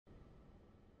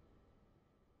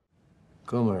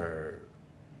哥们儿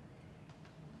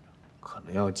可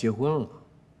能要结婚了。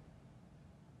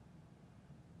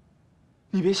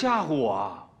你别吓唬我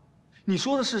啊！你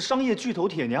说的是商业巨头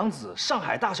铁娘子、上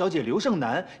海大小姐刘胜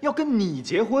男要跟你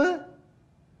结婚？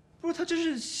不是，他这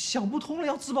是想不通了，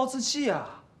要自暴自弃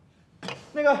啊！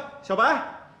那个小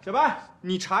白，小白，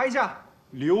你查一下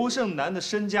刘胜男的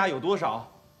身家有多少？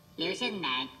刘胜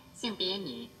男，性别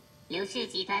女，刘氏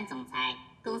集团总裁，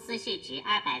公司市值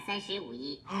235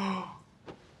亿。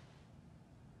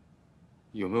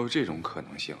有没有这种可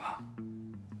能性啊？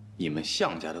你们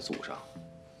向家的祖上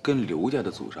跟刘家的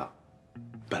祖上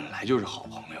本来就是好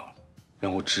朋友，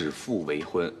然后指腹为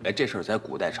婚，哎，这事儿在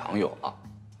古代常有啊，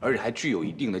而且还具有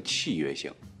一定的契约性。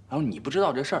然后你不知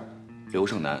道这事儿，刘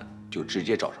胜男就直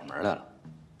接找上门来了。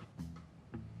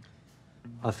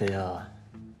阿飞啊，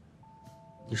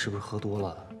你是不是喝多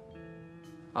了？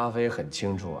阿飞很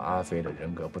清楚阿飞的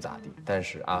人格不咋地，但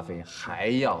是阿飞还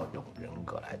要用人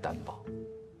格来担保。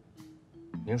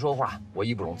您说话，我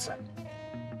义不容辞。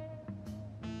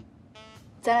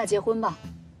咱俩结婚吧。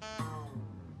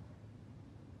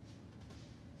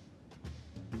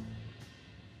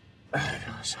哎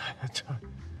呀，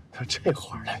他这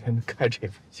会儿了，还能开这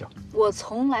玩笑？我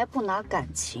从来不拿感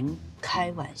情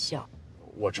开玩笑。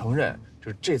我承认，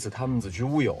就是这次他们子虚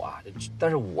乌有啊，但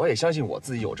是我也相信我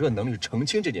自己有这个能力澄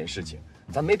清这件事情，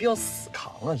咱没必要死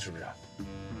扛啊，是不是？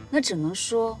那只能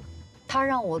说，他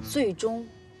让我最终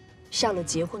下了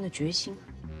结婚的决心。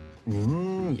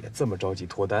您也这么着急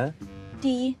脱单？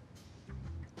第一，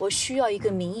我需要一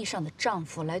个名义上的丈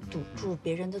夫来堵住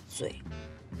别人的嘴。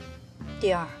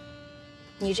第二，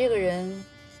你这个人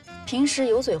平时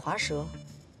油嘴滑舌，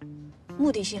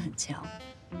目的性很强，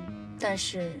但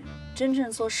是真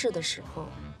正做事的时候，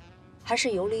还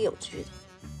是有理有据的。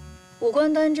五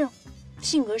官端正，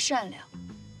性格善良，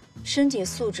身体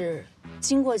素质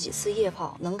经过几次夜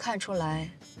跑能看出来，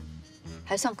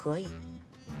还算可以。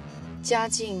家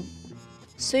境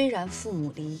虽然父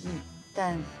母离异，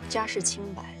但家世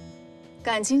清白，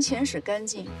感情前史干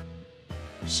净，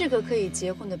是个可以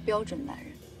结婚的标准男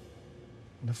人。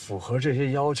那符合这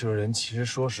些要求的人，其实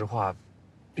说实话，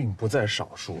并不在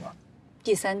少数啊。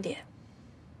第三点，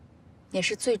也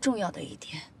是最重要的一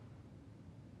点，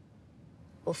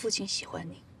我父亲喜欢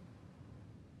你。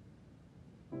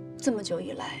这么久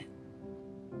以来，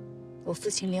我父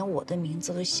亲连我的名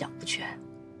字都想不全，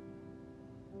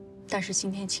但是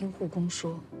今天听护工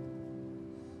说，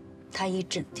他一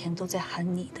整天都在喊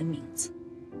你的名字。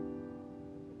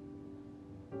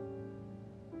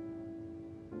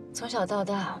从小到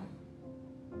大，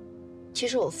其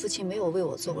实我父亲没有为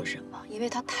我做过什么，因为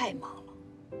他太忙了。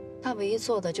他唯一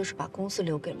做的就是把公司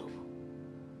留给了我。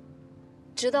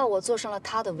直到我坐上了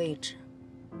他的位置，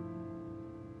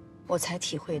我才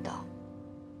体会到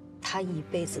他一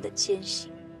辈子的艰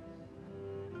辛。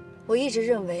我一直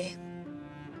认为，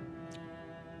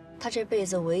他这辈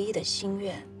子唯一的心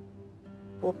愿，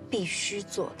我必须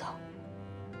做到。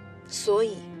所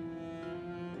以，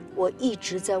我一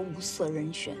直在物色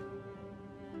人选。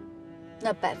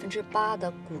那8%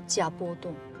的股价波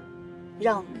动，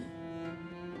让你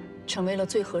成为了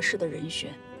最合适的人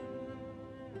选。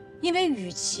因为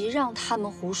与其让他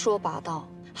们胡说八道，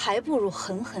还不如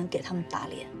狠狠给他们打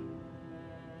脸。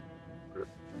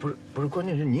不是，关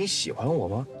键是您喜欢我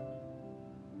吗？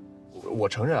我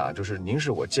承认啊，就是您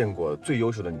是我见过最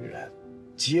优秀的女人。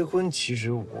结婚其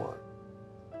实我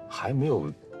还没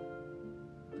有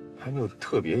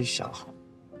特别想好。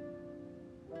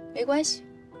没关系，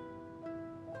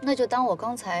那就当我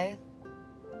刚才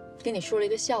跟你说了一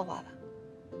个笑话吧。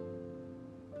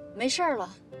没事儿了，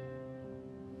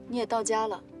你也到家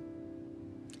了，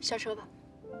下车吧。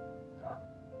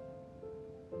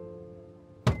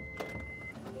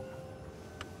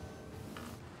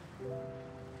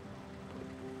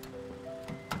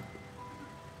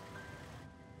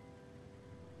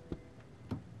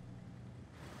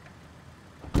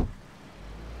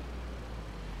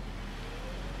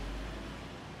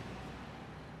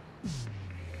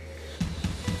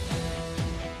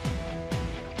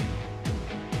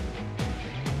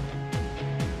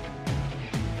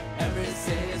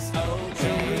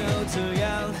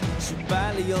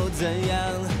又怎样？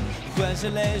换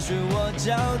上泪水，我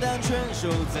照单全收，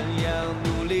怎样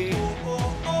努力？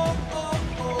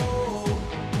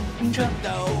明哲，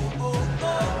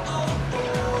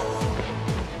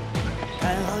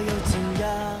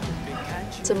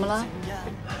怎么了？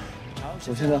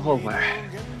我现在后悔，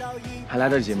还来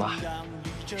得及吗？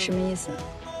什么意思？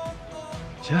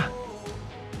行，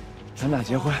咱俩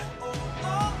结婚。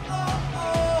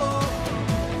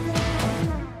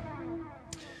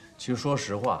其实说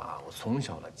实话啊，我从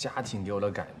小的家庭给我的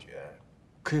感觉，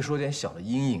可以说点小的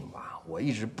阴影吧。我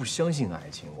一直不相信爱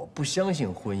情，我不相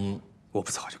信婚姻。我不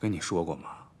早就跟你说过吗？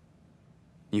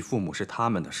你父母是他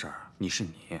们的事儿，你是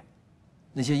你。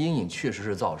那些阴影确实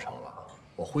是造成了，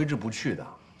我挥之不去的，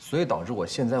所以导致我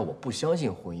现在我不相信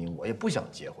婚姻，我也不想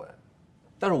结婚。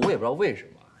但是我也不知道为什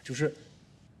么，就是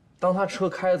当他车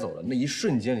开走了那一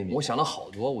瞬间里面，我想了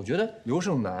好多。我觉得刘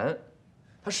胜男，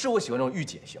他是我喜欢那种御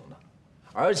姐型的，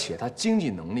而且他经济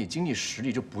能力、经济实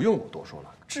力就不用我多说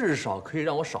了，至少可以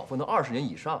让我少奋斗20年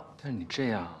以上。但是你这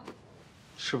样，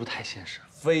是不是太现实了？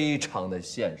非常的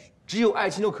现实，只有爱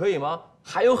情就可以吗？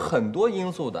还有很多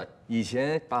因素的。以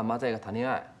前爸妈在一个谈恋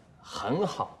爱很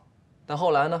好，但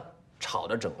后来呢，吵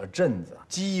得整个镇子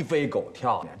鸡飞狗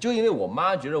跳，就因为我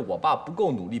妈觉得我爸不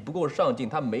够努力、不够上进，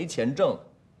他没钱挣。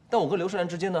但我跟刘胜男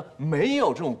之间呢，没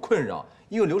有这种困扰，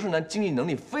因为刘胜男经济能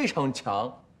力非常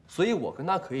强，所以我跟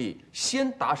他可以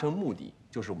先达成目的，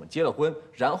就是我们结了婚，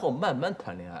然后慢慢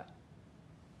谈恋爱。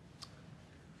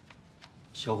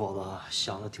小伙子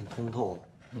想的挺通透的。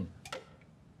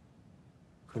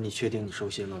可你确定你收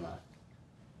心了吗？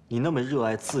你那么热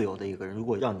爱自由的一个人，如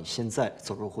果让你现在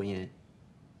走入婚姻，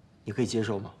你可以接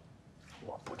受吗？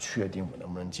我不确定我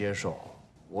能不能接受，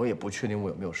我也不确定我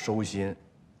有没有收心。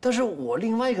但是我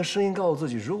另外一个声音告诉自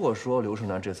己，如果说刘胜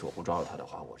男这次我不抓住他的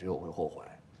话，我觉得我会后悔。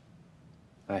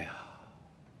哎呀，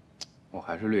我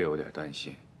还是略有点担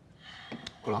心。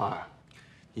郭老二，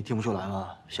你听不出来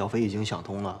吗？小飞已经想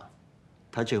通了，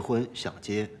他这婚想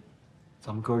结，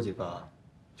咱们哥几个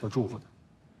就祝福他。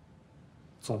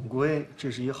总归这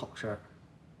是一好事儿。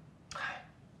唉，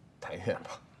但愿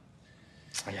吧。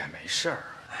哎呀，没事儿，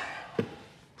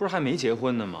不是还没结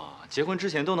婚呢吗？结婚之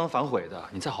前都能反悔的，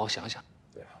你再好好想想。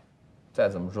对啊，再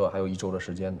怎么说还有1周的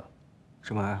时间呢。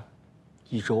什么玩意儿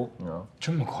？1周？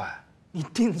这么快？你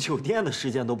订酒店的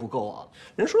时间都不够啊！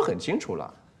人说得很清楚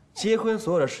了，结婚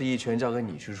所有的事宜全交给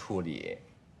你去处理。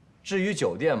至于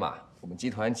酒店嘛，我们集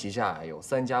团旗下有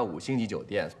3家5星级酒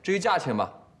店。至于价钱嘛，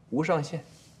无上限。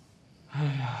哎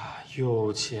呀，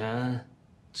有钱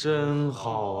真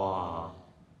好啊！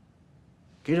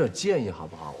给点建议好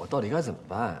不好？我到底该怎么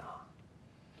办啊？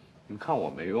你看我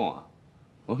没用啊，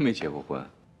我没结过婚。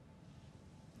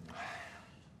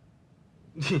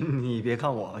你别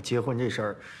看我结婚这事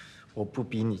儿，我不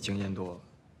比你经验多。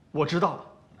我知道了。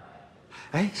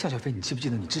哎，夏小飞，你记不记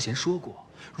得你之前说过，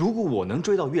如果我能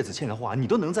追到岳子茜的话，你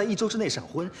都能在1周之内闪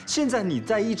婚。现在你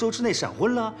在1周之内闪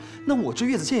婚了，那我追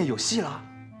岳子茜也有戏了。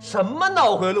什么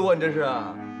脑回路啊？你这是？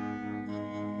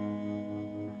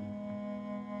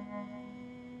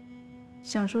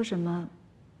想说什么，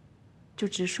就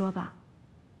直说吧。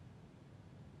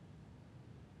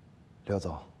刘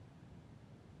总，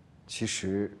其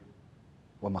实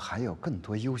我们还有更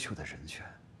多优秀的人选，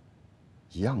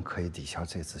一样可以抵消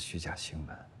这次虚假新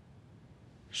闻。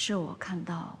是我看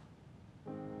到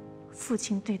父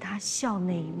亲对他笑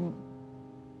那一幕，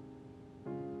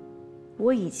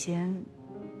我以前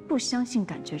不相信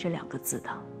感觉这2个字的，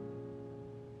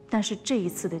但是这一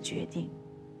次的决定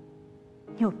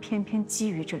又偏偏基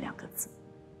于这2个字。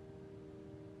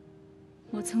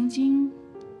我曾经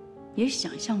也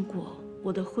想象过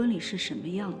我的婚礼是什么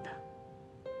样的，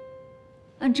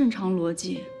按正常逻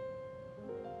辑，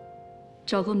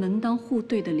找个门当户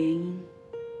对的联姻，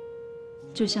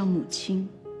就像母亲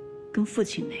跟父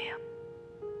亲那样。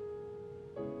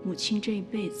母亲这一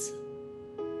辈子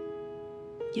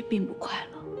也并不快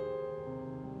乐。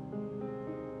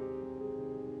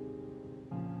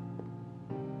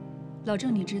老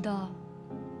郑，你知道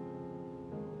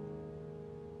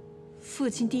父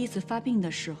亲第一次发病的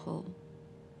时候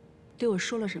对我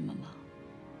说了什么吗？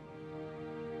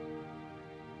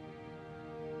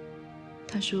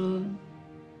他说：“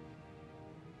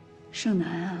盛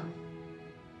楠啊，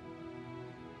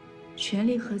权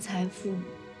力和财富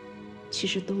其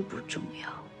实都不重要，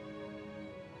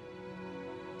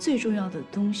最重要的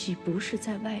东西不是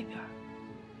在外边，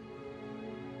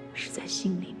是在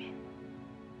心里面。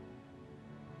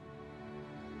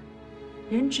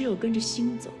人只有跟着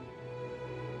心走，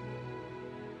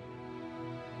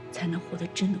才能活得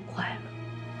真的快乐。”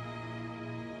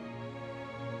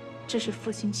这是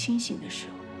父亲清醒的时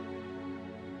候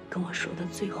跟我说的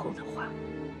最后的话。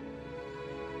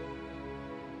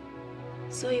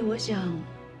所以我想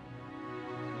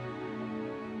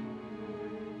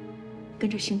跟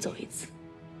着心走一次。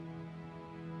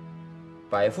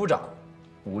百夫长，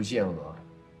无限额，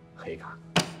黑卡。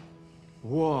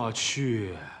我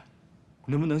去，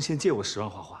能不能先借我10万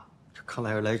画画？这看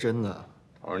来是来真的。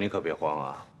我说你可别慌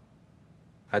啊，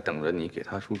还等着你给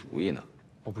他出主意呢。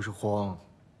我不是慌，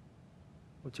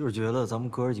我就是觉得咱们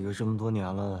哥几个这么多年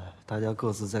了，大家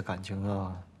各自在感情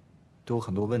上都有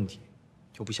很多问题，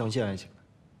就不相信爱情。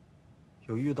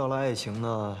有遇到了爱情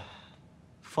呢，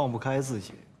放不开自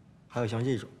己，还有像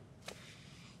这种，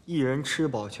一人吃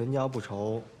饱全家不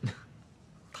愁，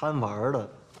贪玩的。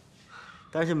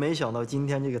但是没想到今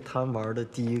天这个贪玩的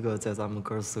第一个在咱们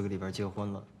哥4个里边结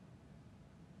婚了。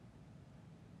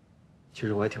其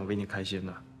实我也挺为你开心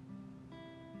的。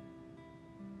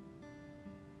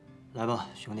来吧，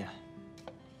兄弟。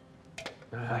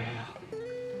哎呀。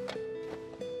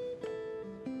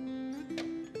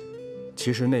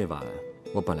 其实那晚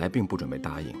我本来并不准备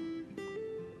答应，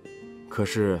可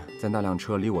是，在那辆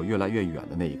车离我越来越远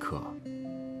的那一刻，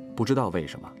不知道为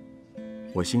什么，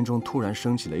我心中突然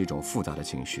升起了一种复杂的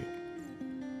情绪。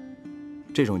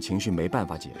这种情绪没办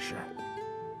法解释，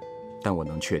但我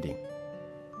能确定，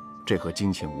这和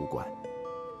金钱无关。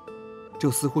就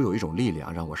似乎有一种力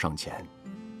量让我上前，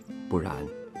不然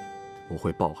我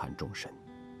会抱憾终身。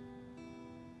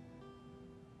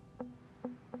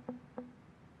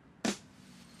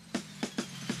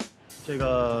 这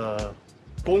个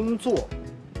工作、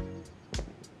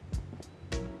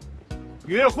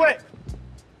约会，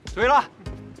对了，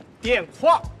电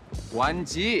话，关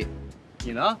机。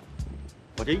你呢？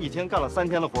我这一天干了3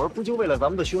天的活，不就为了咱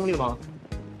们的兄弟吗？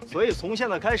所以从现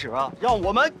在开始啊，让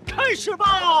我们开始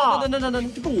吧！那，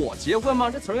这不我结婚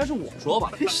吗？这词儿应该是我说吧？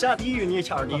下地狱你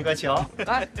抢你个墙！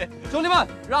来，兄弟们，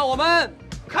让我们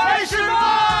开始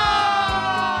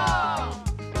吧！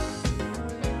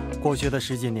 过去的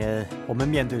10几年，我们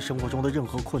面对生活中的任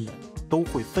何困难，都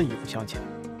会奋勇向前。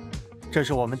这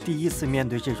是我们第一次面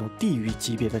对这种地狱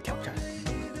级别的挑战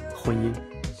——婚姻。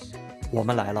我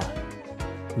们来了，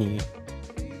你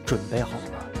准备好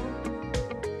了吗？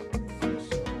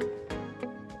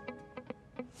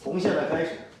从现在开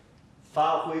始，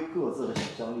发挥各自的想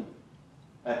象力。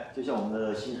哎，就像我们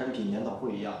的新产品研讨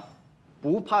会一样，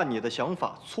不怕你的想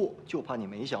法错，就怕你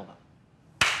没想法。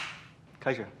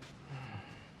开始。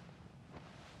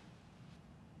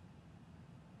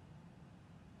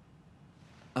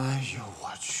 哎呦我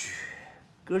去，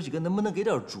哥几个能不能给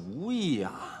点主意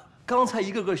呀？刚才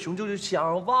一个个雄赳赳气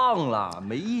昂忘了，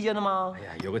没意见的吗？哎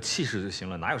呀，有个气势就行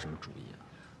了，哪有什么主意啊？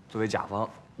作为甲方，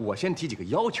我先提几个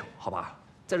要求，好吧？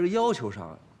在这个要求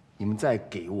上，你们再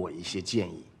给我一些建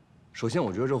议。首先，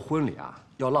我觉得这婚礼啊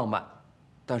要浪漫，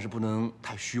但是不能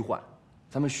太虚幻。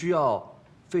咱们需要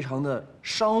非常的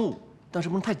商务，但是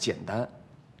不能太简单，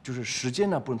就是时间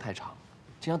呢不能太长，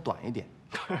尽量短一点。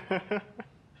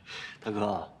大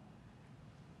哥，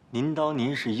您当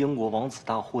您是英国王子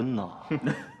大婚呢？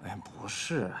哎，不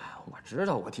是，我知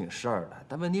道我挺事儿的，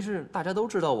但问题是大家都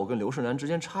知道我跟刘胜然之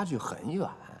间差距很远。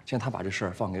现在他把这事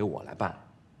儿放给我来办，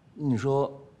你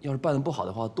说要是办得不好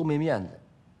的话，多没面子。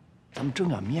咱们争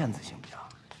点面子行不行？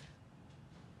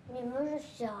你们是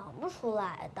想不出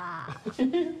来的。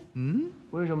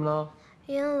为什么呢？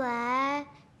因为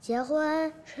结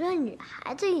婚是跟女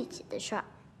孩子一起的事儿。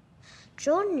 只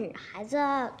有女孩子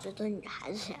觉得女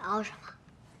孩子想要什么。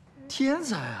天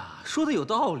才啊，说的有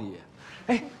道理。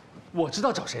哎，我知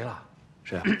道找谁了。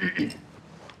谁啊？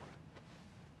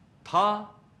她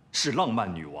是浪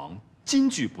漫女王，金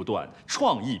句不断，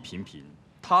创意频频。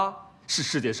她是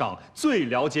世界上最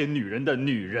了解女人的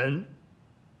女人，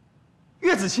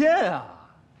岳子茜啊。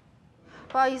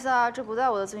不好意思啊，这不在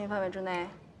我的咨询范围之内。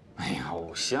哎呀，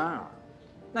偶像，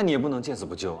那你也不能见死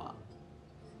不救啊。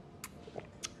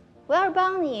 我要是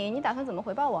帮你，你打算怎么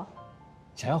回报我？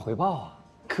想要回报啊？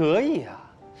可以啊，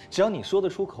只要你说得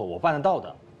出口，我办得到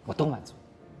的，我都满足。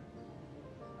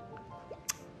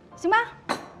行吧，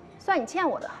算你欠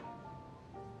我的。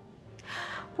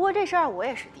不过这事儿我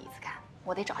也是第一次干，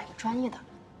我得找一个专业的。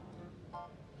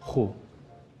嚯！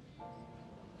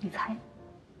你猜？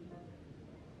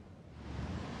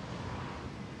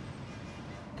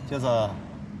杰子，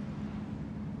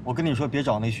我跟你说，别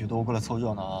找那许多过来凑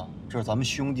热闹啊！这是咱们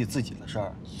兄弟自己的事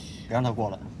儿，别让他过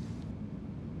来。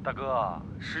大哥，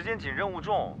时间紧，任务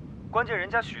重，关键人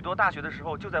家许多大学的时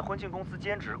候就在婚庆公司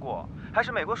兼职过，还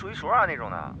是美国数一数二那种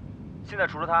呢。现在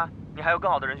除了他，你还有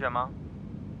更好的人选吗？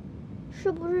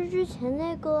是不是之前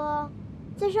那个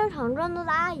在商场转动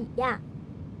的阿姨呀？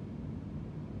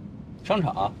商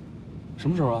场？什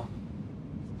么时候啊？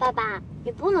爸爸，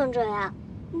你不能这样！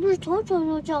你不是从小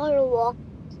就教育我，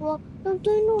说要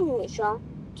尊重女生，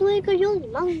做一个有礼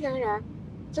貌的男人。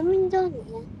怎么遇到你，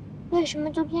为什么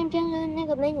就偏偏对那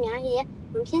个美女阿姨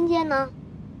有偏见呢？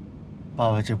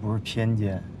爸爸，这不是偏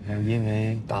见，是因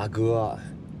为大哥，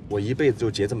我一辈子就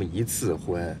结这么一次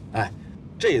婚，哎，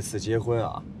这次结婚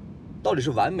啊，到底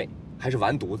是完美还是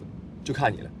完犊子，就看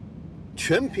你了，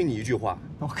全凭你一句话。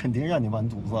那我肯定让你完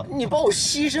犊子。你帮我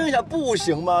牺牲一下不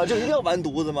行吗？就一定要完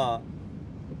犊子吗？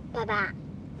爸爸，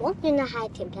我觉得还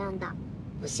挺漂亮的，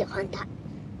我喜欢她。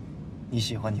你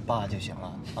喜欢你爸就行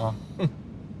了啊。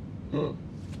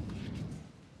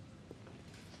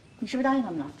你是不是答应他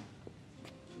们了？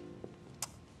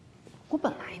我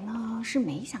本来呢是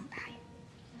没想答应，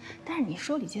但是你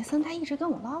说李杰森他一直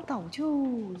跟我唠叨，我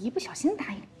就一不小心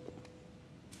答应。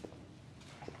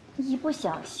一不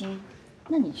小心，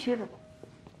那你去吧。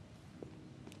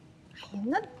哎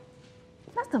呀，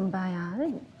那怎么办呀？那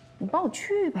你帮我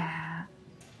去呗。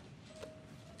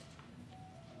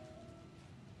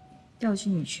要去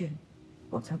你去，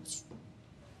我才不去。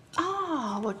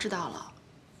哦，我知道了，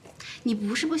你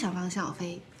不是不想帮向小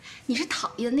飞，你是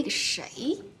讨厌那个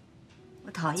谁。我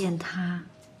讨厌他，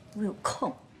我有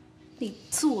空。你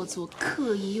做作、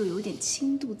刻意又有点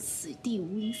轻度此地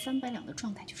无银三百两的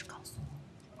状态，就是告诉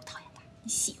我讨厌他，你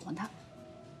喜欢他。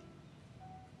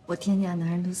我天下男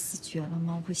人都死绝了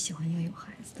吗？我会喜欢一个有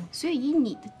孩子的。所以以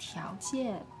你的条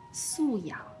件、素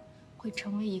养，会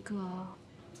成为一个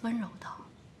温柔的、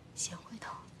贤惠的。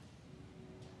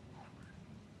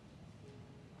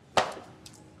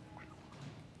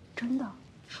真的，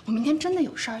我明天真的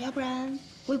有事儿，要不然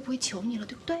我也不会求你了，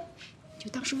对不对？就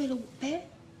当是为了我呗。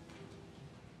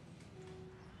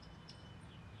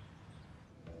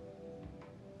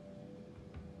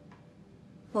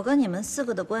我跟你们4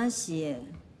个的关系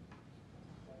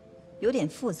有点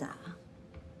复杂，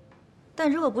但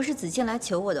如果不是子健来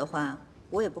求我的话，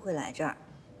我也不会来这儿。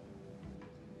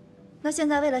那现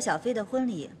在为了小飞的婚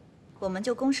礼，我们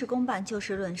就公事公办，就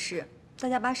事论事，大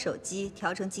家把手机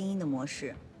调成静音的模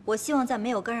式。我希望在没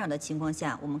有干扰的情况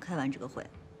下，我们开完这个会。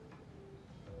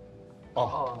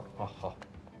哦，好。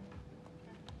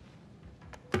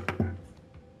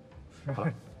好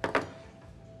了。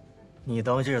你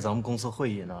当这是咱们公司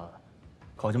会议呢，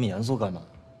搞这么严肃干嘛？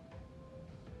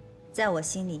在我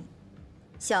心里，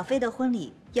小飞的婚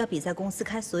礼要比在公司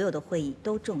开所有的会议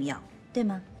都重要，对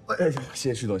吗？谢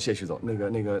谢徐总，谢谢徐总。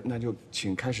那就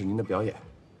请开始您的表演。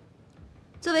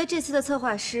作为这次的策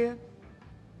划师，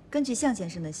根据向先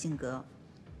生的性格，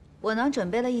我呢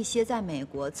准备了一些在美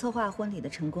国策划婚礼的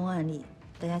成功案例，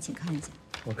大家请看一下。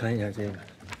我看一下这个。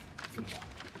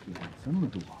这么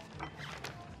多。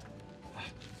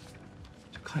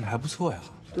看着还不错呀。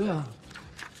对啊。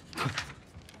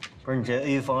不是你这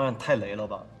A 方案太雷了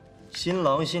吧？新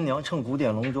郎新娘乘古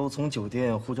典龙舟从酒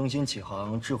店湖中心起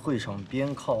航，至会场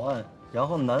边靠岸，然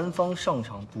后男方上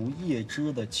场读叶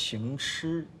芝的情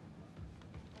诗。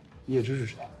叶芝是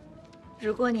谁？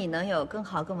如果你能有更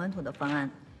好、更稳妥的方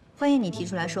案，欢迎你提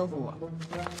出来说服我。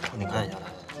你看一下来，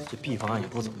这 B 方案也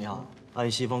不怎么样。按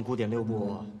西方古典6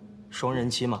部，双人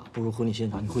骑马步入婚礼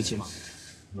现场，你会骑马？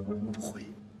不会。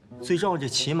最重要，这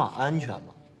骑马安全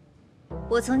吗？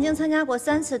我曾经参加过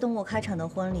3次动物开场的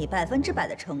婚礼，100%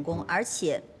的成功，而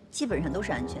且基本上都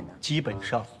是安全的。基本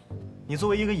上，你作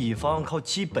为一个乙方，靠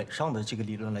基本上的这个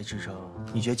理论来支撑，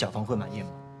你觉得甲方会满意吗？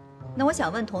那我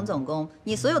想问童总工，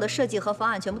你所有的设计和方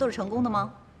案全部都是成功的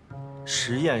吗？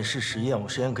实验是实验，我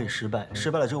实验可以失败，失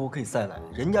败了之后我可以再来。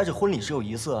人家这婚礼只有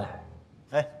1次啊。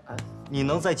哎，你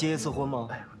能再结1次婚吗？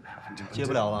结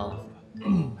不了了。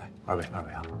二位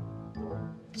啊，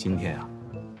今天啊，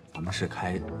我们是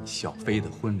开小飞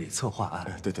的婚礼策划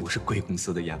案，对，不是贵公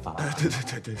司的研发案。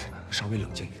对，稍微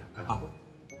冷静一点啊。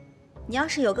你要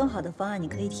是有更好的方案，你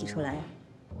可以提出来。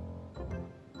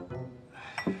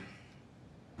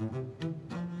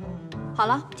好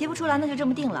了，提不出来那就这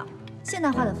么定了。现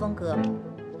代化的风格。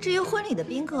至于婚礼的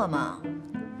宾客嘛，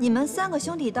你们3个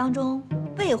兄弟当中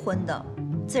未婚的，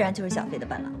自然就是小飞的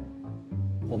伴郎。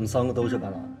我们3个都是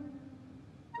伴郎。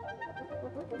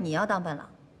你要当伴郎？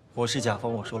我是甲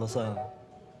方，我说了算啊。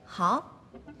好，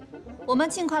我们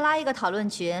尽快拉一个讨论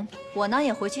群。我呢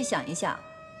也回去想一想，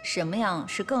什么样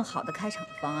是更好的开场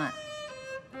方案。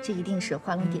这一定是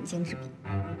画龙点睛之笔。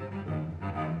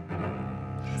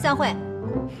散会。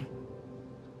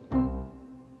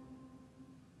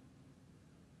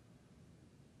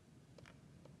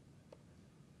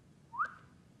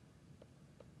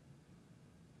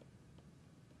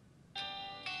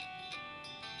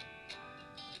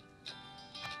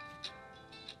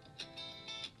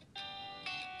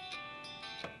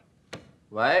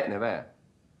喂，哪位？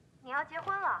你要结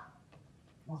婚了？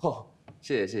哦，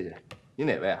谢谢。你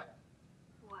哪位啊？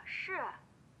我是，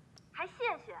还谢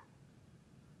谢。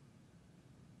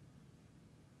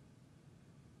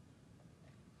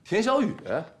田小雨？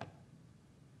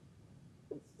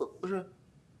不是。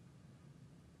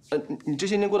你这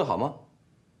些年过得好吗？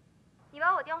你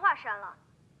把我电话删了？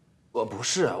不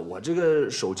是，我这个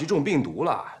手机中病毒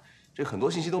了，这很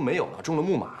多信息都没有了，中了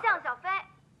木马。向小飞，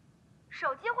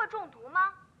手机会中毒吗？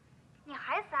你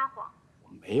还撒谎！我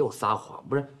没有撒谎，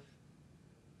不是。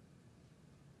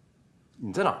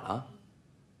你在哪儿呢？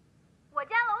我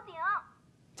家楼顶。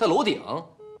在楼顶。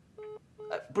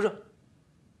哎，不是。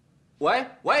喂，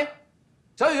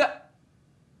小雨。哎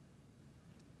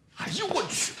呦我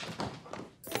去！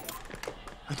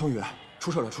哎，童宇，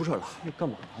出事了！你干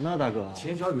嘛呢，大哥？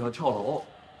田小雨要跳楼。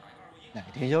哪个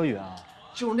田小雨啊？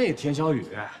就是那个田小雨。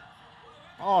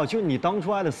哦，就是你当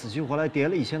初爱的死去活来，叠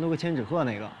了1000多个千纸鹤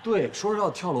那个。对，说是要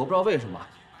跳楼，不知道为什么。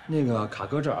那个卡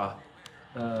搁这儿啊，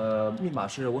密码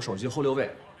是我手机后6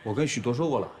位。我跟许多说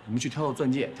过了，你们去挑个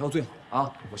钻戒，挑最好的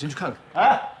啊。我先去看看。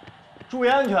哎，注意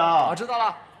安全啊！啊，知道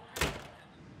了。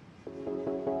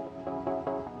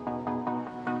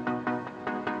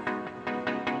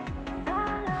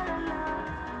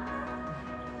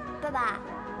爸爸，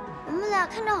我们俩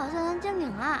看着好像蓝精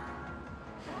灵啊。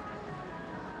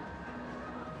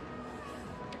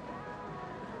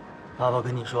爸爸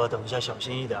跟你说，等一下小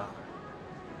心一点，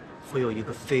会有一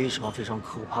个非常非常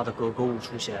可怕的格格物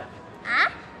出现。啊，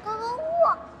格格物？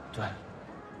对。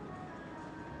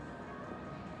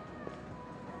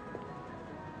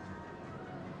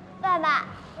爸爸，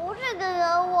不是格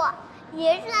格物，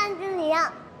也是蓝精灵，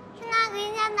是那个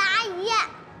人家的阿姨。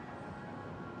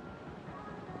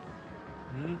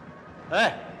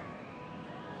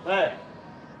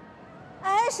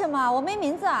哎，什么？我没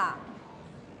名字啊？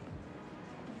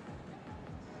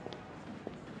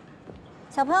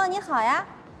小朋友你好呀，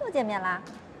又见面啦。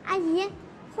阿姨，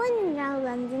说你家的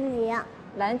蓝精灵。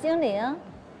蓝精灵？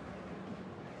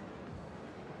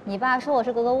你爸说我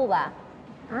是格格物吧？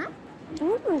啊？你怎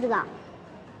么知道？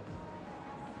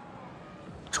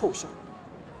臭小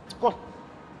子，过来。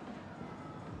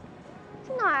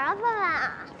去哪儿啊，爸爸？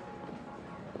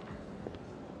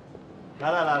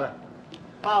来，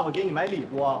爸爸给你买礼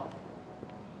物啊。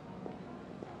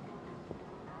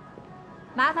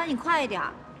麻烦你快一点，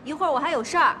一会儿我还有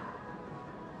事儿。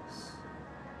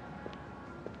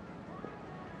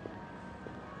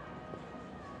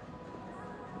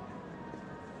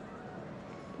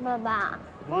爸爸，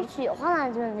我喜欢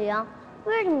蓝精灵，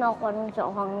为什么要化成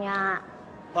小黄鸭？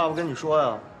爸爸跟你说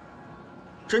呀，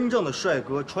真正的帅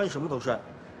哥穿什么都帅，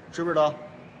知不知道？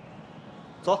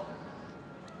走。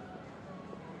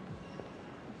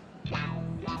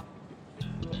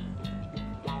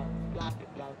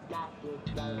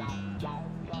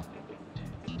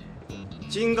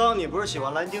金刚，你不是喜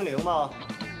欢蓝精灵吗？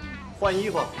换衣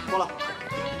服，过来。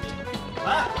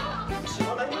来，喜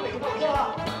欢蓝精灵的过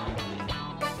来。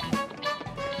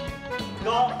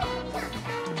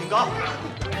金刚，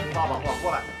爸爸话过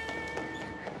来。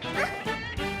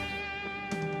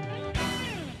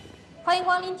欢迎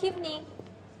光临 Tiffany。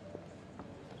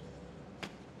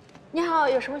你好，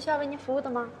有什么需要为您服务的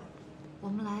吗？我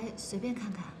们来随便看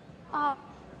看。啊，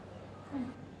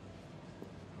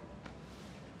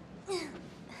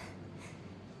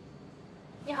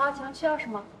你好，请问需要什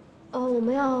么？我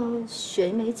们要选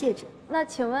一枚戒指。那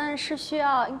请问是需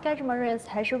要 engagement rings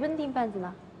还是温定瓣子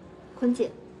呢？婚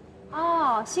戒。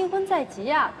哦，新婚在即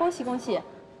呀，恭喜恭喜。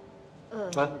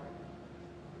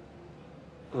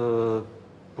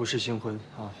不是新婚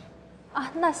啊。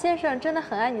啊，那先生真的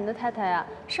很爱您的太太呀，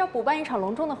是要补办一场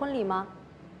隆重的婚礼吗？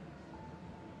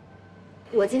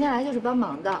我今天来就是帮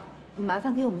忙的，麻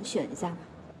烦给我们选一下吧。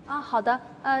啊，好的。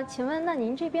请问那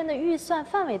您这边的预算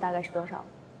范围大概是多少？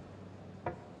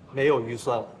没有预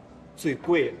算了，最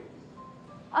贵了。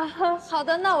啊，好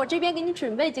的，那我这边给你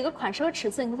准备几个款式和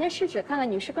尺寸，你先试试看看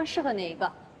女士更适合哪一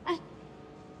个。哎，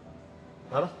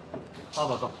来吧，爸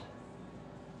爸告。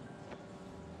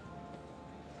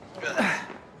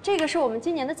这个是我们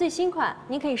今年的最新款，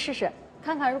您可以试试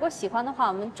看看，如果喜欢的话，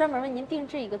我们专门为您定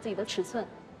制一个自己的尺寸。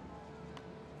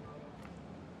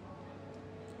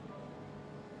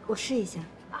我试一下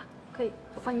啊，可以，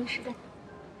我帮您试。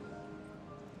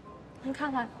您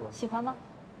看看喜欢吗？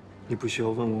你不需要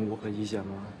问问我的意见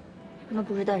吗？那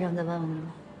不是戴上再问问你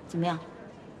吗？怎么样？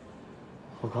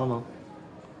好看吗？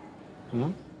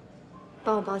嗯？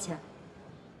帮我包起来。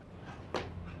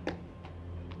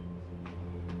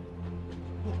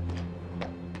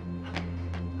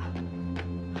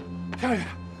天宇，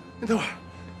你等会儿，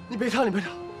你别跳，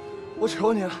我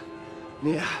求你了，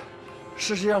你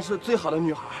是世界上最好的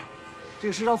女孩，这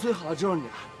个世上最好的只有你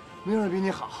了，没有人比你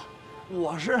好。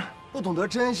我是不懂得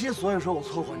珍惜，所以说我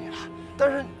错过你了。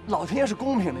但是老天爷是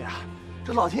公平的呀，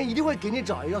这老天爷一定会给你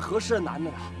找一个合适的男的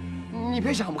呀。你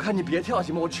别想不开，你别跳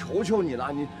行吗？我求求你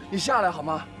了，你下来好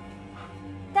吗？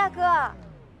大哥，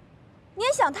你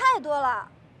也想太多了，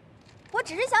我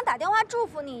只是想打电话祝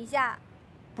福你一下。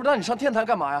不是，那你上天台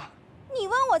干嘛呀？你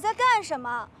问我在干什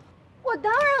么，我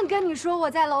当然跟你说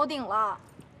我在楼顶了，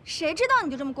谁知道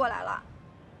你就这么过来了？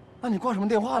那你挂什么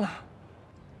电话呢？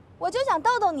我就想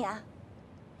逗逗你啊。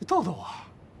你逗逗我？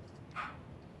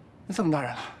你这么大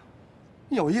人了，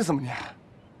你有意思吗你？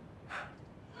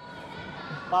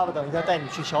爸爸等一下带你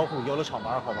去小虎游乐场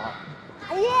玩，好吗？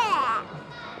耶！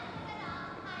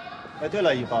哎，对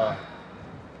了，一帆，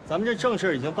咱们这正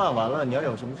事已经办完了，你要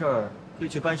有什么事儿可以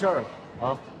去办事儿了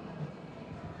啊。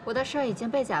我的事儿已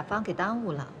经被甲方给耽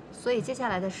误了，所以接下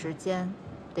来的时间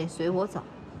得随我走。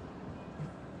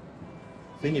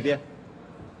随你便。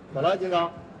走了，金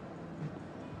刚。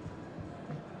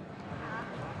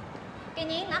给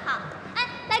您拿好。哎，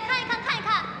来看一看，看一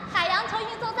看，海洋球运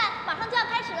送赛马上就要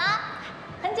开始啦！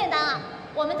很简单啊，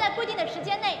我们在规定的时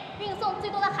间内运送最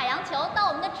多的海洋球到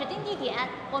我们的指定地点，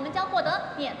我们将获得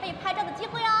免费拍照的机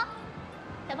会哦。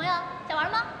小朋友，想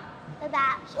玩吗？爸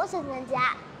爸，我想参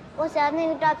加，我想要那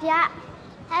个照片，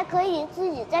还可以自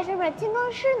己在上面金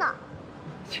刚狮呢。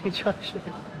金刚狮。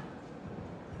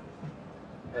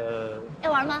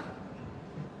要玩吗？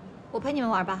我陪你们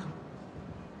玩吧。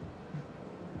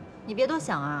你别多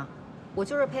想啊，我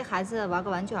就是陪孩子玩个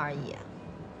玩具而已，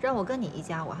让我跟你一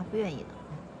家，我还不愿意呢。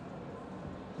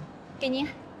给您。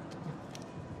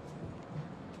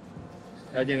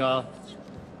来，金刚，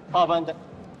爸爸带。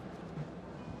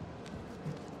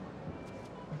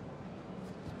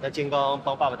那金刚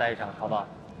帮爸爸带一场，好不好？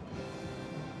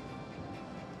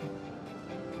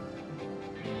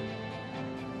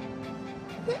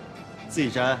自己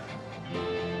粘。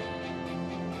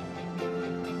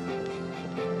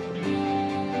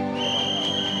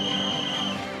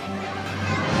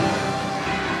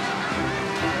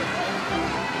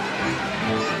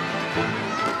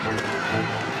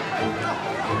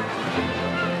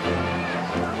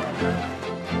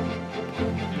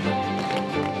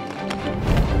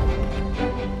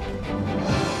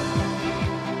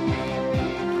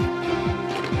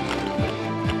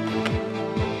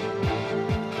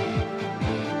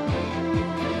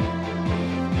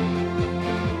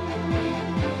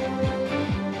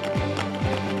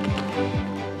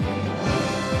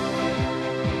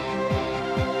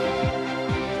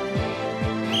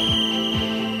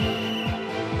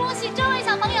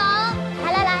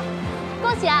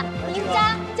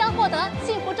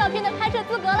照片的拍摄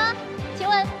资格了，请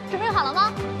问准备好了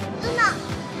吗？呢。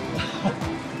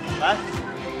来。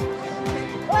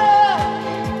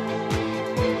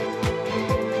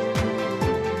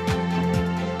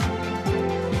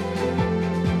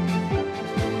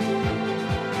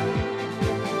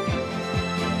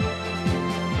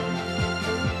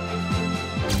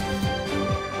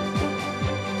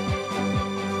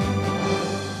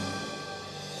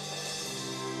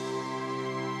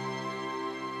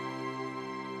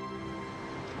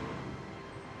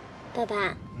爸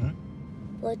爸，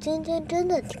我今天真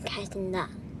的挺开心的。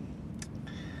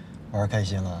玩开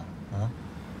心了啊？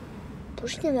不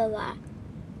是因为玩，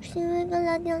是因为跟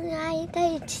蓝婷婷阿姨在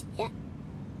一起。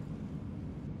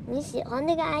你喜欢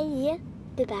那个阿姨，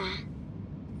对吧？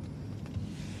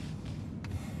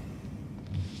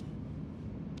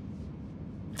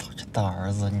这大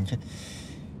儿子，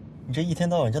你这一天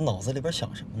到晚这脑子里边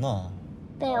想什么呢？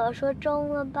被我说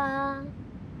中了吧？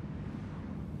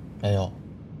没有。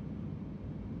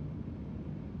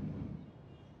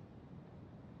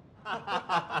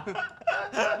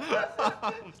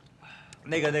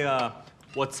那个，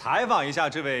我采访一下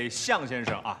这位向先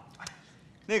生啊。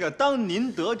当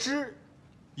您得知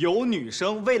有女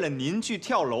生为了您去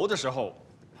跳楼的时候，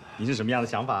您是什么样的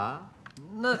想法啊？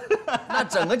那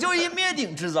整个就一灭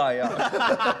顶之灾呀！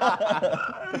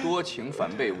多情反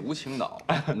被无情恼，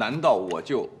难道我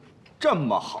就这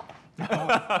么好？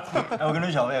哎，我跟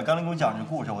刘小卫刚才给我讲这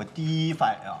故事，我第一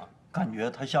反应啊，感觉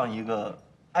它像一个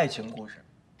爱情故事。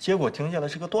结果听下来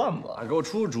是个段子，给我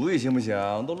出主意行不行？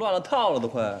都乱了套了，都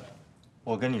快！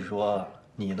我跟你说，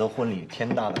你的婚礼天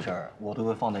大的事儿，我都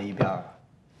会放在一边儿。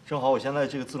正好我现在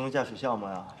这个自动驾驶项目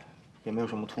呀，也没有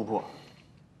什么突破。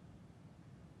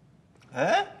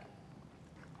哎，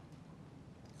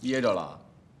噎着了？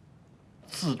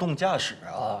自动驾驶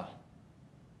啊？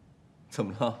怎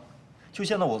么了？就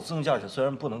现在我自动驾驶虽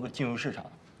然不能够进入市场，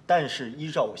但是依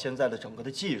照我现在的整个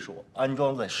的技术，安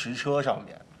装在实车上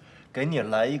面。给你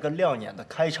来一个亮眼的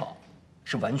开场，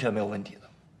是完全没有问题的。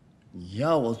你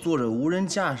要我坐着无人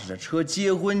驾驶的车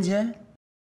结婚去？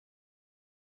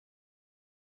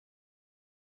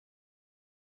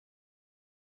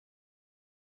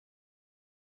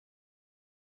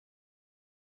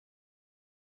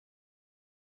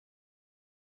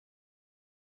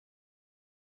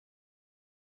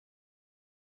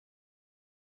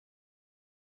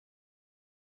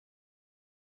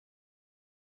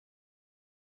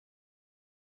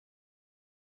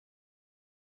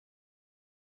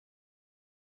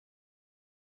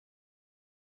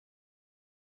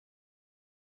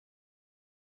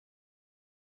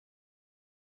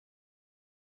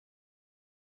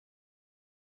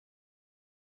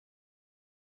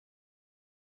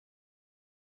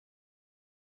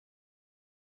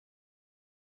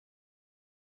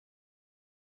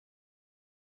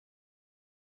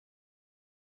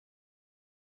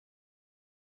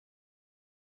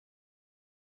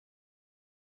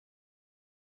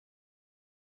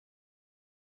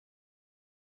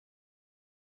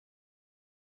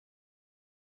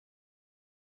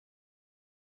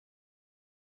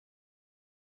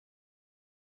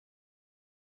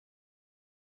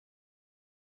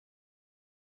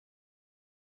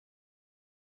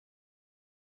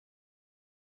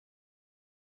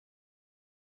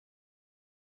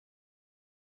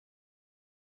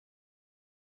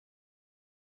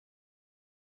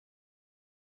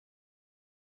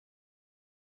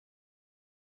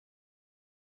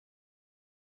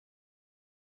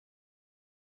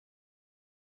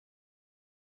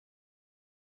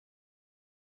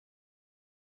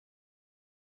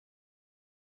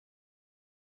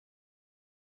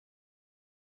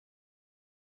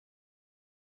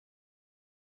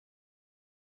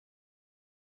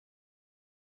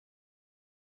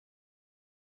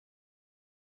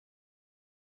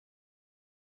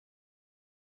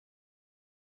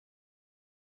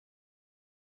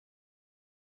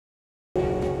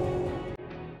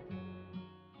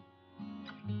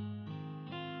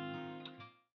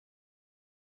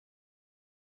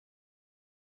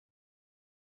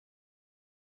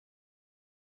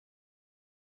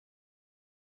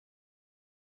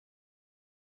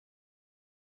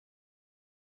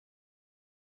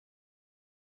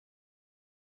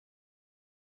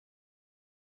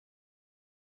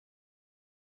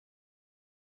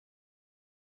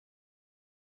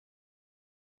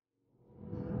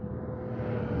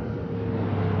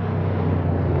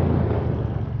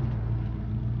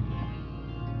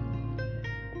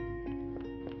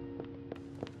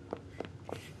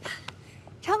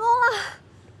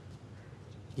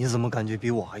你怎么感觉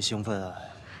比我还兴奋啊？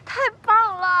太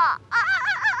棒了！啊！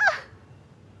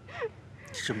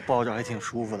这抱着还挺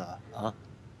舒服的啊。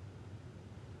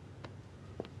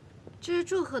这是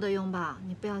祝贺的拥抱，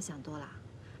你不要想多了。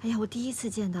哎呀，我第一次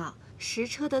见到实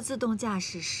车的自动驾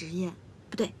驶实验，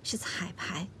不对，是彩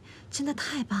排，真的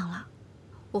太棒了。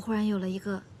我忽然有了一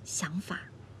个想法，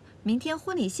明天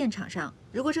婚礼现场上，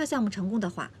如果这个项目成功的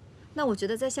话，那我觉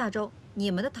得在下周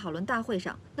你们的讨论大会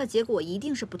上，那结果一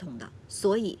定是不同的。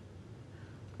所以，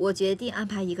我决定安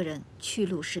排一个人去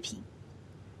录视频，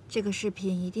这个视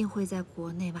频一定会在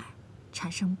国内外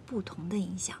产生不同的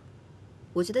影响。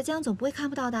我觉得江总不会看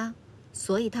不到的，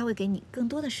所以他会给你更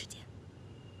多的时间。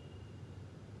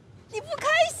你不开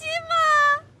心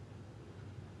吗？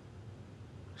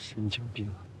神经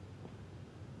病。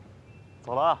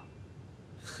走了。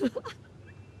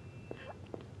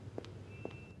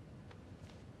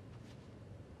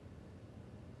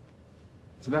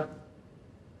怎么样？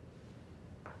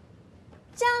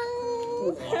张。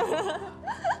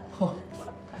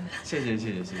谢谢。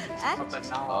哎，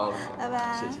好，拜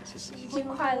拜。谢谢。新年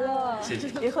快乐！谢谢。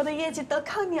以后的业绩都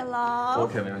靠你了。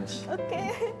OK， 没问题。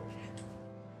OK。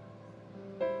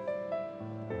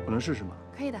我能试试吗？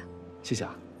可以的。谢谢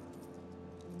啊。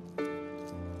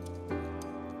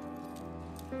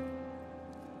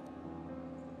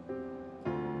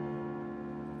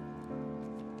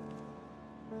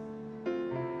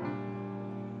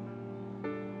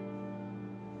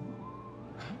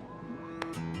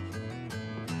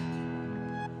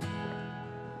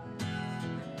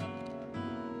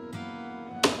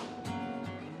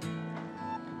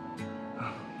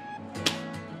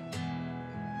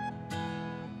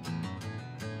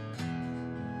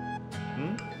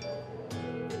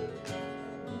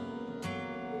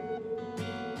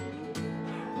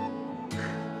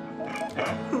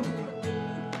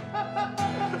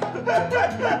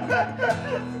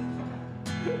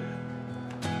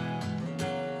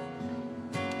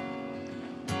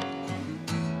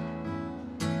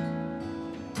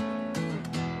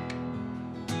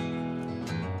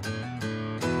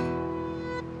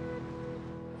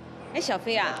哎，小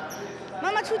飞啊，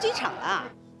妈妈出机场了。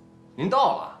您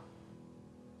到了？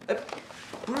哎，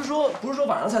不是说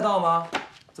晚上才到吗？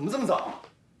怎么这么早？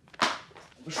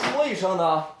不说一声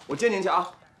呢？我接您去啊。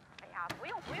哎呀，不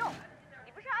用，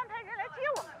你不是安排人来接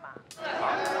我们吗？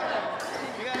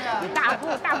你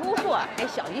大姑父，哎，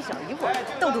小姨夫，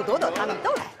豆豆、朵朵他们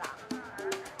都来了。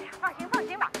哎呀，放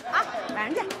心吧，啊，晚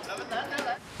上见。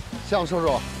向叔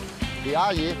叔，李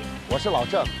阿姨，我是老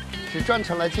郑，是专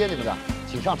程来接你们的，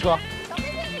请上车。小飞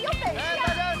真是有本事啊！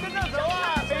大家跟着走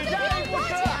啊，每家一部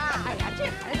车。哎呀，这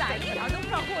孩子啊，一点都不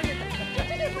知道过日子，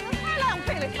这不能太浪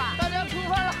费了是吧？大家出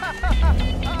发了。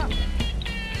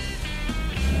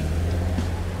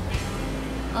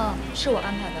嗯，是我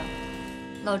安排的。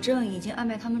老郑已经安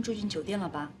排他们住进酒店了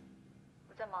吧？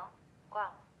我在忙，挂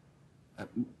了。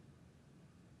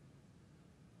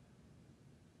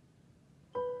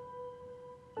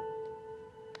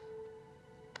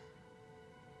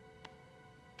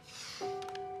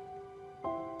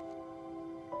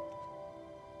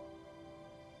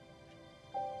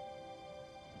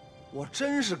我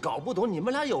真是搞不懂你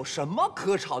们俩有什么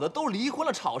可吵的，都离婚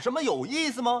了，吵什么有意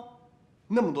思吗？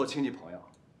那么多亲戚朋友，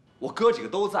我哥几个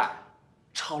都在，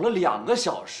吵了2个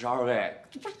小时，二位，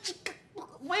这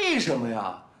为什么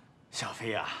呀？小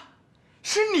飞呀，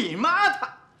是你骂他，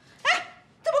哎，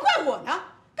怎么怪我呢？刚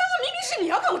刚明明是你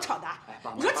要跟我吵的。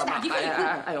你说自打离婚以后，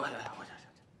哎呦，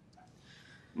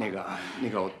那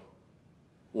个，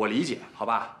我理解，好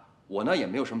吧？我呢也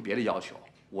没有什么别的要求，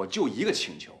我就一个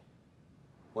请求。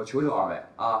我求求二位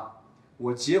啊，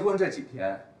我结婚这几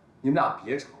天，你们俩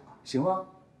别吵了，行吗？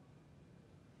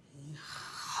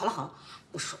好了，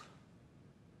不说了。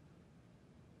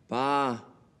爸。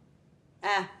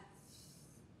哎，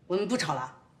我们不吵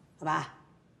了，好吧？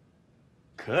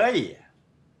可以。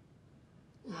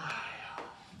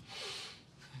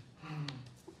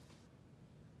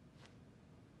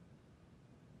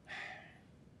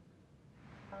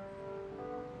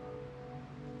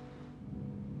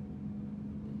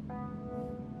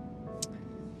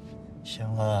行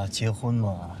了，结婚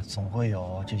嘛，总会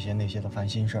有这些那些的烦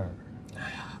心事儿。哎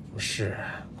呀，不是，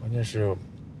关键是，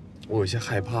我有些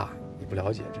害怕，你不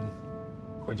了解，真的。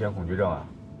婚前恐惧症啊？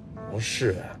不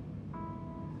是，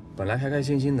本来开开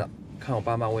心心的，看我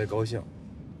爸妈我也高兴，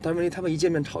但问题他们一见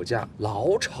面吵架，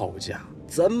老吵架，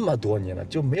这么多年了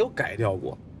就没有改掉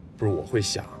过。不是，我会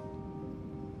想，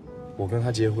我跟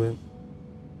他结婚，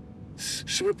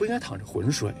是不是不应该淌着浑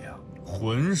水呀？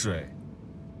浑水。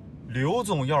刘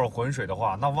总要是浑水的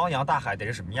话，那汪洋大海得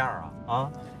是什么样啊？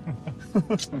啊！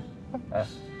哎，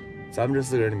咱们这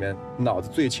4个人里面，脑子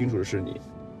最清楚的是你，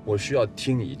我需要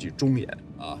听你一句忠言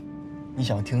啊！你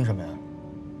想听什么呀？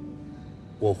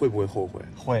我会不会后悔？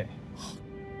会。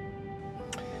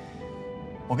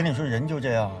我跟你说，人就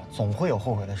这样，总会有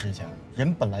后悔的事情。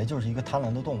人本来就是一个贪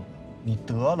婪的动物，你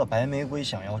得了白玫瑰，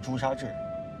想要朱砂痣，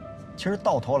其实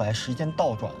到头来时间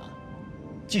倒转了，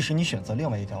即使你选择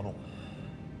另外一条路，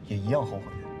也一样后悔。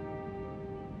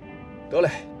得嘞，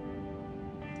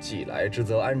既来之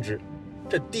则安之，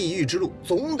这地狱之路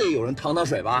总得有人趟趟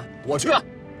水吧？我去了。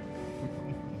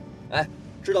哎，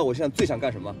知道我现在最想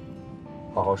干什么？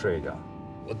好好睡一觉。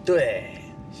对，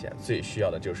现在最需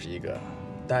要的就是一个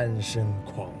单身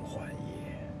狂欢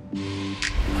夜。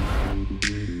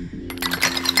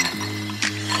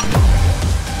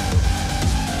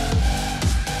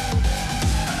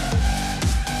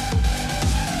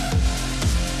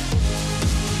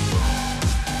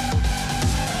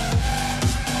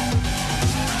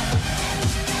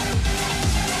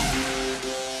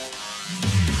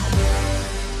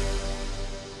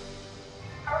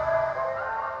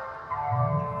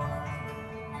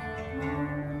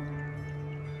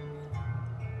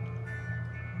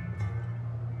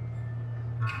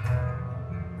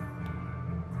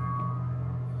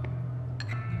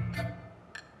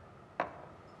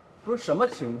不是什么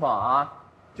情况啊？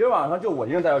今儿晚上就我一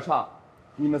个人在这唱，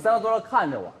你们3个都在看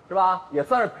着我，是吧？也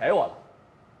算是陪我了。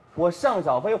我向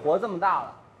小飞活这么大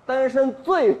了，单身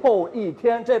最后一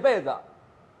天，这辈子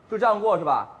就这样过是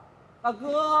吧？大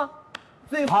哥，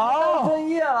最后单身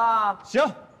夜了。行，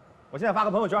我现在发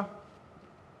个朋友圈。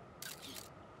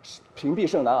屏蔽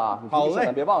剩男啊，你屏蔽剩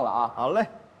男别忘了啊。好嘞。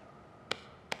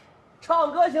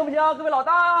唱歌行不行？各位老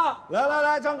大，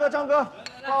来，张哥，唱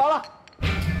好了。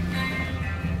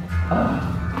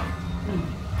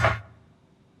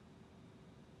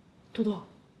多多，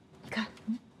你看，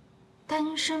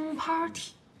单身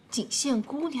party 仅限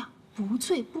姑娘，不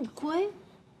醉不归。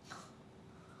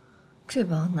这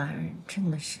帮男人真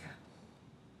的是。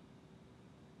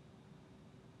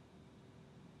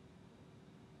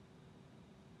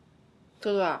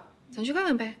多多，咱去看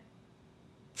看呗。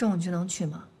中午就能去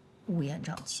吗？乌烟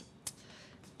瘴气。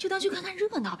就当去看看热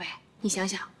闹呗。你想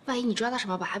想，万一你抓到什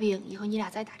么把柄，以后你俩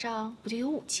再打仗，不就有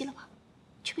武器了吗？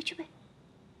去呗。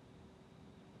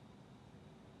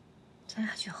咱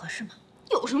俩去合适吗？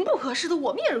有什么不合适的？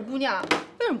我们也是姑娘，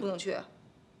为什么不能去？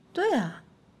对啊，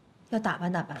要打扮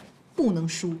打扮，不能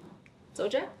输。走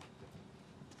着。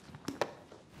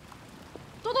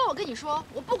多多，我跟你说，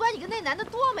我不管你跟那男的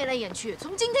多眉来眼去，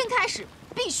从今天开始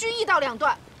必须1刀2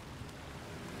断。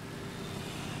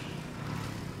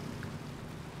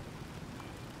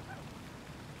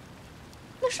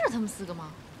那是他们4个吗？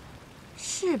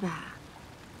是吧？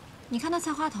你看那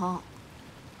菜花头。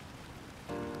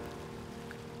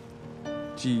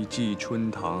寂寂春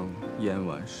堂烟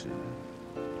晚时，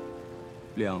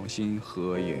两心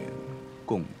合眼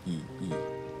共依依。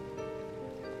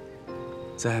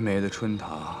再美的春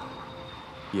堂，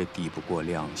也抵不过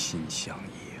两心相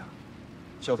依啊。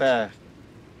小飞，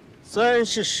虽然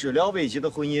是始料未及的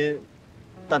婚姻，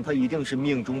但它一定是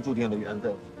命中注定的缘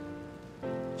分。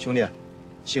兄弟，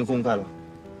新婚快乐！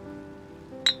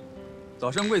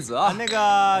早生贵子啊！那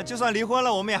个，就算离婚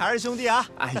了，我们也还是兄弟啊！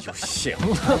哎呦，行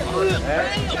了，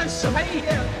哎呀，谁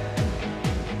呀？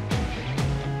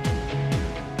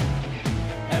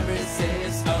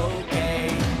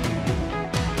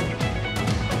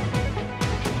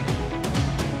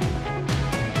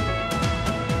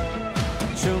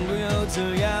 成功又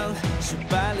怎样？失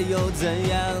败了又怎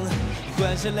样？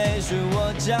换下泪水，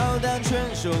我照单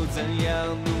全收，怎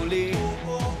样努力？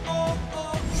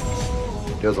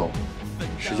刘总，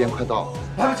时间快到了，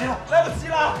来不及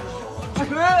了！快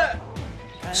去！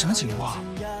什么情况？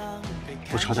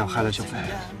我差点害了小飞。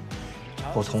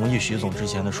我同意徐总之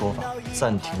前的说法，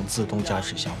暂停自动驾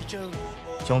驶项目。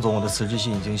江总，我的辞职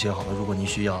信已经写好了，如果您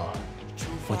需要，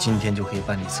我今天就可以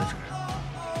办理辞职。